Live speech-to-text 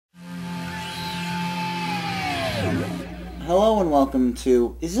Hello and welcome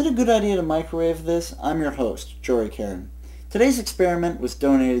to Is It a Good Idea to Microwave This? I'm your host, Jory Caron. Today's experiment was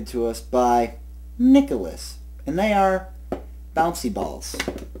donated to us by Nicholas, and they are bouncy balls.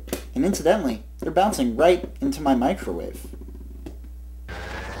 And incidentally, they're bouncing right into my microwave.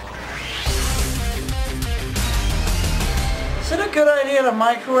 Is it a good idea to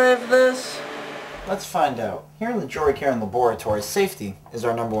microwave this? Let's find out. Here in the Jory Caron laboratory, safety is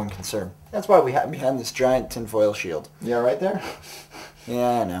our number one concern. That's why we have behind this giant tinfoil shield. Yeah, right there?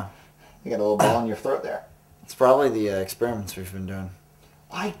 Yeah, I know. You got a little ball in your throat there. It's probably the experiments we've been doing.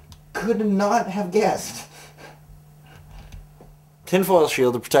 I could not have guessed. Tinfoil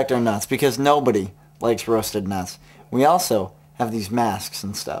shield to protect our nuts because nobody likes roasted nuts. We also have these masks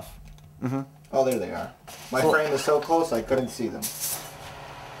and stuff. Oh, there they are. My frame is so close I couldn't see them.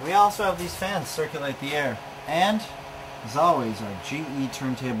 We also have these fans circulate the air. And, as always, our GE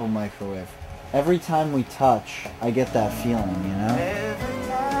turntable microwave. Every time we touch, I get that feeling, you know? Every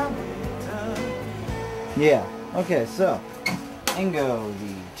time we touch. Yeah. Okay, so, in go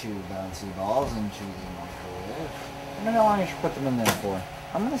the two bouncy balls into the microwave. I don't know how long I should put them in there for.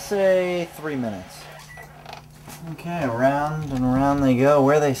 I'm going to say 3 minutes. Okay, around and around they go.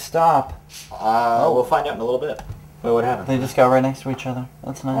 Where they stop? We'll find out in a little bit. Wait, what happened? They just got right next to each other.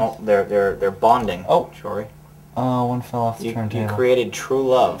 That's nice. Oh, they're bonding. Oh, Jory. Oh, one fell off the turntable. You created true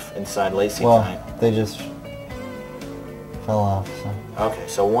love inside Lacey tonight. They just fell off. So. Okay,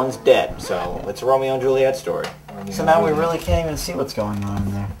 so one's dead. So it's a Romeo and Juliet story. So now we really can't even see what's going on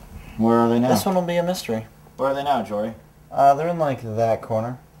in there. Where are they now? This one will be a mystery. Where are they now, Jory? They're in like that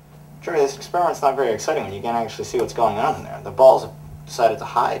corner. Jory, this experiment's not very exciting when you can't actually see what's going on in there. The balls have decided to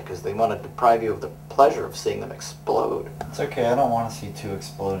hide because they want to deprive you of the pleasure of seeing them explode. It's okay, I don't want to see two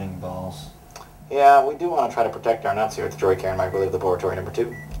exploding balls. Yeah, we do want to try to protect our nuts here at the Jory Caron Microwave Laboratory number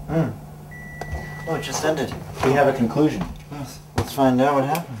 2. Oh, it just ended. We have a conclusion. Yes. Let's find out what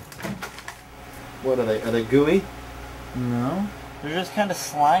happened. What are they? Are they gooey? No. They're just kind of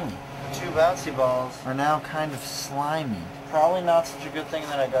slimy. The two bouncy balls are now kind of slimy. Probably not such a good thing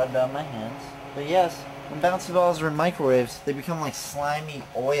that I got it on my hands. But yes, when bouncy balls are in microwaves, they become like slimy,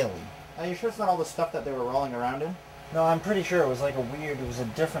 oily. Are you sure it's not all the stuff that they were rolling around in? No, I'm pretty sure it was like it was a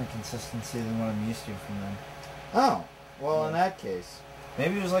different consistency than what I'm used to from them. Oh, well in that case.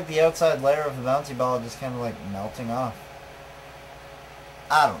 Maybe it was like the outside layer of the bouncy ball just kind of like melting off.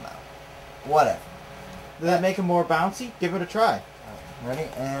 I don't know. Whatever. Does that make them more bouncy? Give it a try. Ready?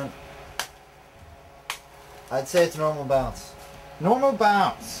 And I'd say it's normal bounce. Normal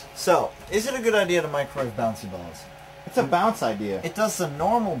bounce. So, is it a good idea to microwave bouncy balls? It's a bounce idea. It does the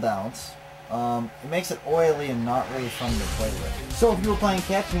normal bounce. It makes it oily and not really fun to play with. So if you were playing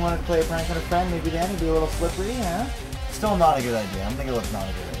catch and you wanted to play a prank on a friend, maybe then it'd be a little slippery, huh? Still not a good idea. I'm thinking it's not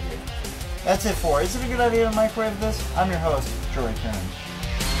a good idea. That's it for Is It a Good Idea to Microwave This? I'm your host, Jory Caron.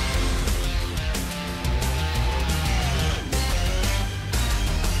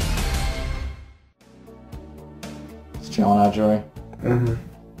 Just chilling out, Jory.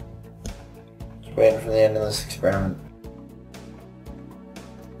 Just waiting for the end of this experiment.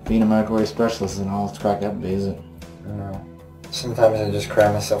 Being a microwave specialist isn't all it's cracked up to be, is it? I know. Sometimes I just cry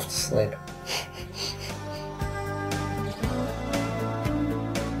myself to sleep.